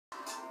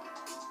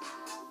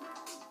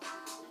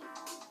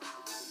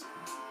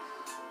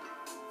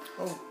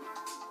Oh.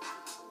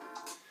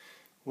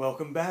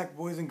 Welcome back,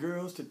 boys and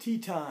girls, to Tea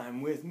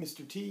Time with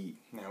Mr. T.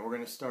 Now we're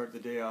going to start the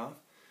day off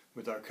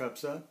with our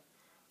cups up,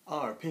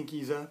 our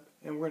pinkies up,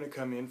 and we're going to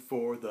come in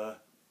for the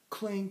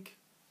clink.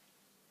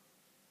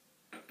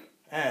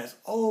 As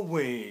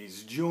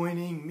always,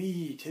 joining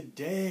me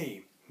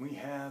today, we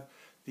have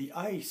the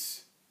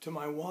ice to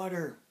my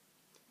water.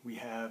 We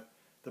have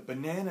the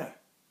banana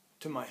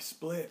to my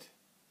split.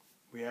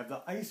 We have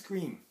the ice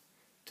cream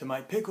to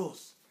my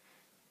pickles.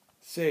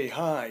 Say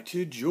hi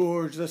to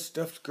George the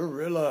stuffed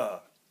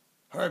gorilla.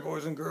 Hi,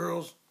 boys and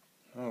girls.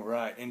 All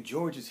right, and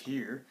George is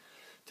here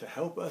to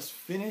help us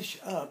finish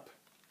up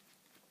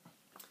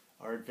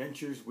our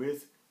adventures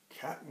with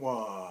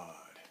Catwad.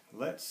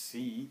 Let's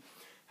see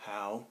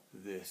how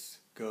this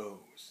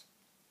goes.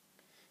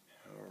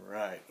 All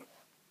right.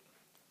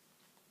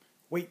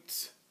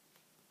 Weights.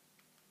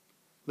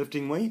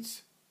 Lifting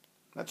weights?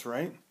 That's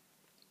right.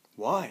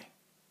 Why?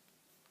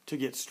 To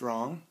get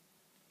strong.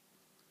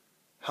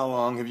 How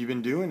long have you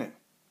been doing it?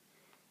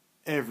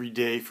 Every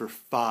day for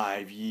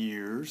 5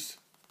 years.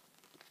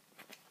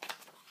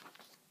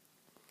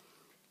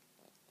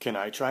 Can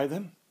I try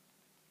them?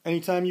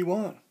 Anytime you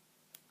want.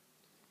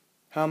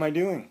 How am I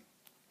doing?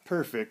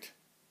 Perfect.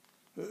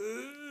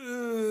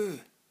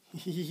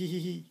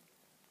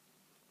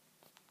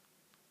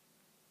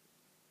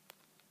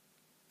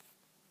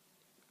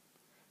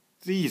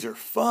 These are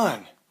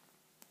fun.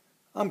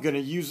 I'm going to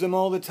use them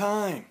all the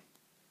time.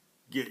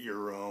 Get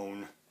your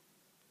own.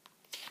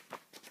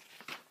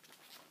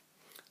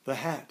 The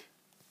hat.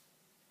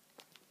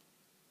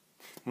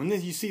 When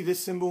you see this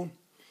symbol,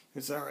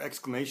 it's our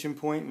exclamation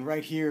point, and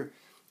right here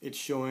it's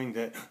showing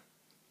that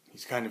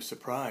he's kind of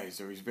surprised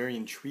or he's very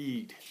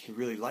intrigued. He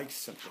really likes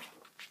something.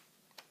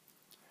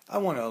 I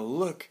want to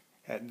look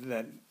at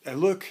that. I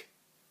look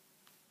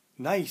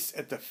nice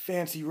at the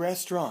fancy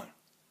restaurant.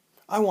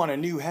 I want a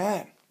new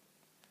hat.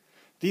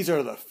 These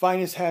are the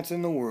finest hats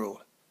in the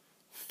world.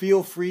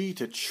 Feel free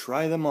to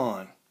try them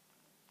on.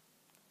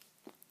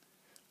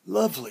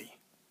 Lovely.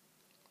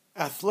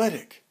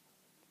 Athletic,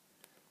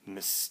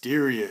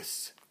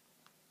 mysterious,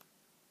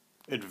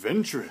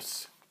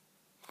 adventurous,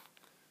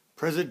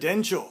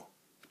 presidential.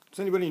 Does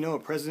anybody know a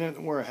president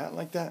that wore a hat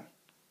like that?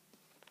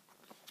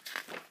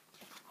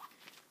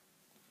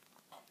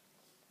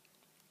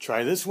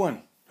 Try this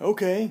one.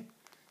 Okay.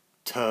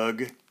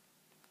 Tug.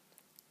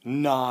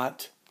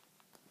 Knot.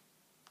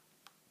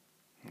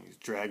 He's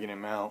dragging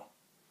him out.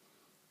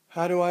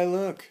 How do I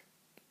look?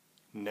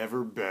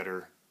 Never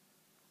better.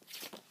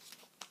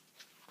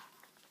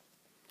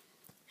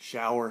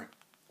 Shower.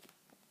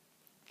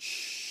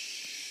 Squirt.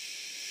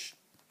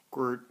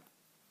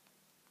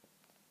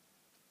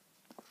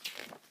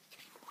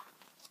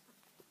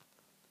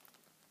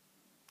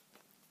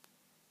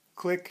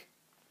 Click.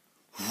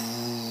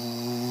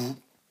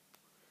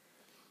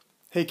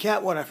 Hey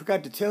Catwad, I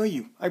forgot to tell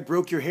you, I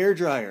broke your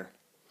hairdryer.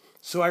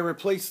 So I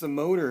replaced the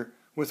motor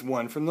with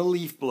one from the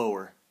leaf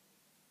blower.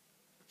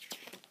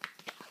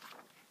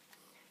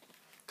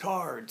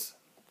 Cards.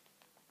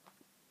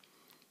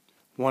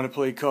 Want to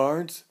play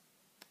cards?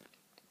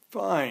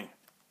 Fine.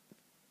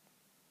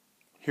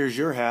 Here's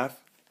your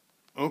half.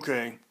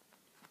 Okay.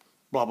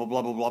 Blah blah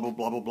blah blah blah blah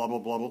blah blah blah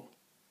blah blah.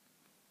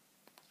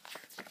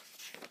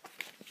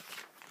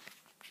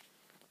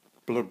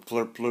 Blurp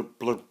blurp blurp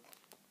blurp.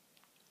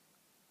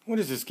 What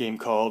is this game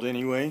called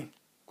anyway?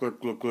 Glurp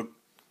glurp glurp.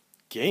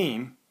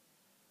 Game?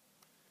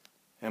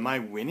 Am I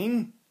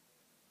winning?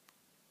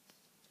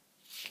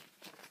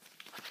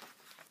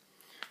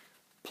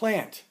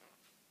 Plant.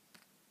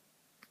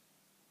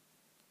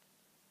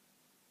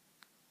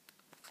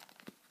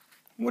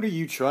 What are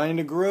you trying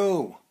to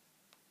grow?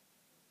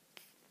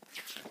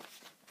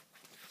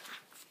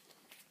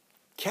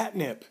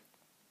 Catnip.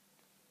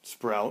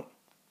 Sprout.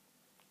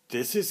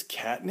 This is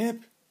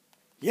catnip?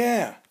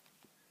 Yeah.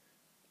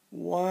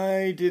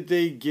 Why did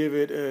they give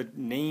it a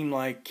name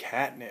like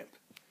catnip?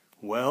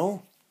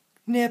 Well,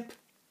 nip.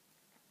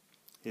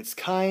 It's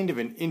kind of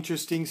an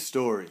interesting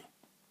story.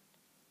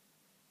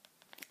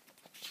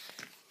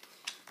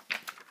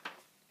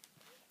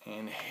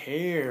 And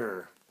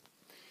hair.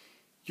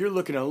 You're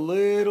looking a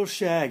little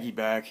shaggy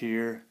back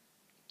here.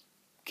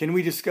 Can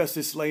we discuss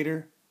this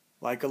later?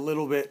 Like a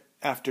little bit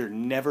after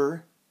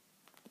never?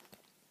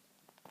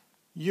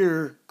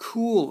 You're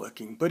cool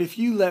looking, but if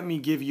you let me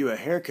give you a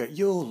haircut,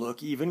 you'll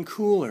look even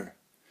cooler.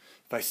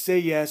 If I say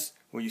yes,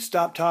 will you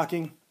stop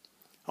talking?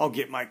 I'll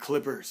get my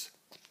clippers.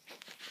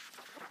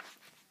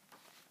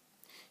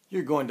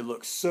 You're going to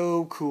look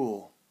so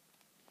cool.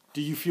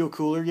 Do you feel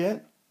cooler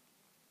yet?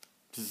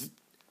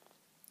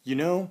 You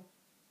know,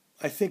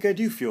 I think I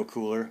do feel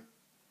cooler.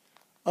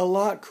 A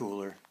lot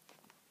cooler.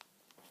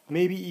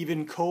 Maybe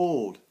even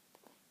cold.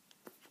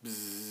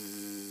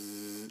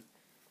 Bzzz.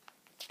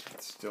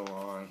 It's still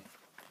on.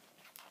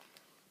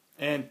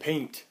 And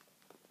paint.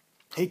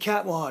 Hey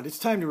Catwad, it's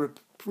time to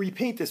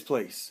repaint this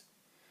place.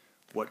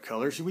 What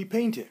color should we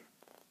paint it?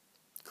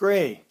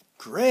 Gray.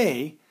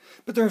 Gray?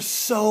 But there are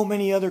so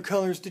many other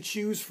colors to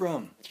choose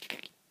from.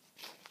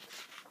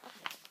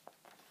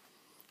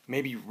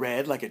 Maybe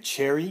red like a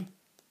cherry?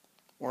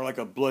 Or like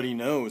a bloody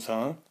nose,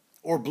 huh?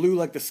 Or blue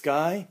like the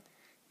sky?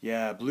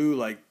 Yeah, blue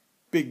like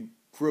big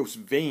gross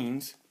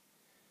veins.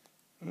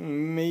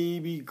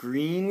 Maybe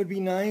green would be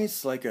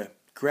nice, like a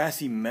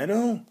grassy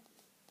meadow?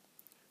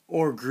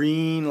 Or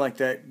green like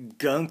that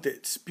gunk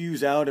that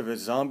spews out of a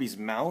zombie's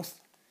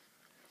mouth?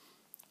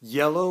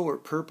 Yellow or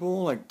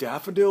purple like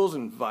daffodils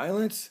and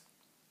violets?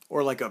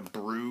 Or like a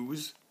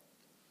bruise?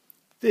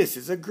 This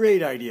is a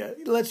great idea.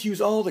 Let's use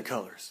all the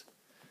colors.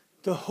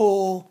 The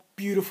whole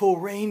beautiful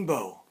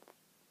rainbow.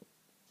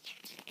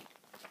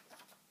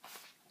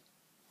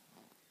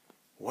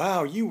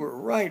 Wow, you were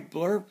right,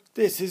 Blurp.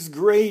 This is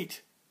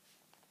great.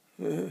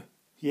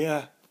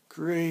 Yeah,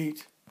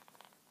 great.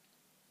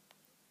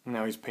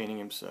 Now he's painting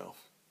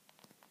himself.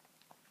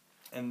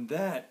 And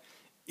that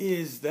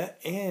is the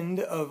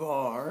end of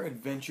our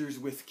adventures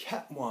with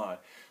Catwad.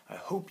 I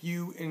hope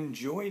you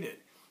enjoyed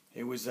it.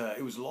 It was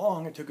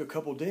long. It took a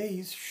couple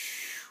days.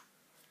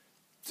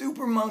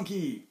 Super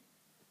Monkey,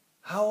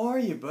 how are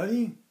you,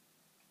 buddy?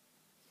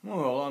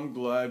 Well, I'm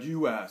glad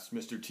you asked,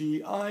 Mr.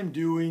 T. I'm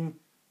doing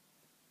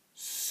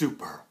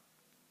super.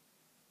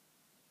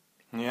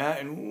 Yeah,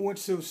 and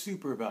what's so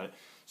super about it?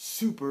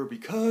 Super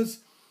because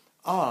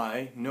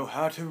I know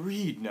how to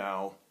read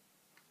now.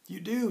 You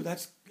do?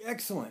 That's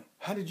excellent.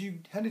 How did you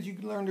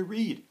learn to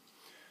read?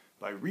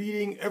 By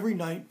reading every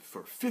night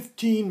for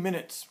 15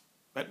 minutes,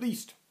 at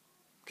least.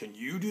 Can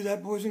you do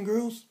that, boys and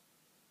girls?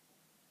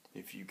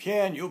 If you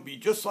can, you'll be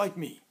just like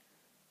me.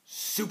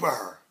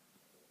 Super!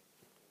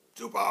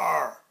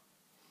 Super!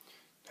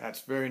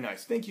 That's very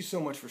nice. Thank you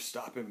so much for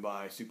stopping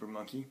by, Super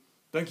Monkey.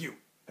 Thank you.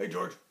 Hey,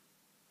 George.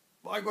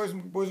 Bye, boys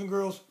and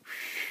girls.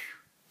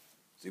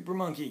 Super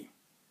Monkey.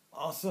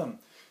 Awesome.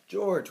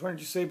 George, why don't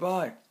you say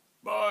bye?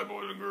 Bye,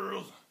 boys and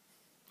girls.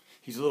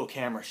 He's a little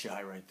camera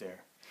shy right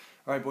there.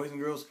 All right, boys and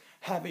girls,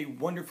 have a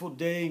wonderful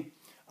day.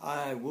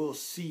 I will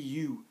see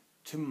you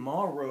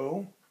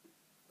tomorrow.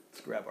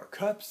 Let's grab our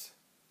cups.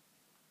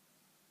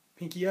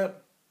 Pinky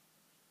up.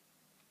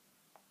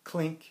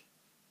 Clink.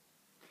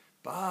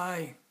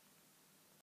 Bye.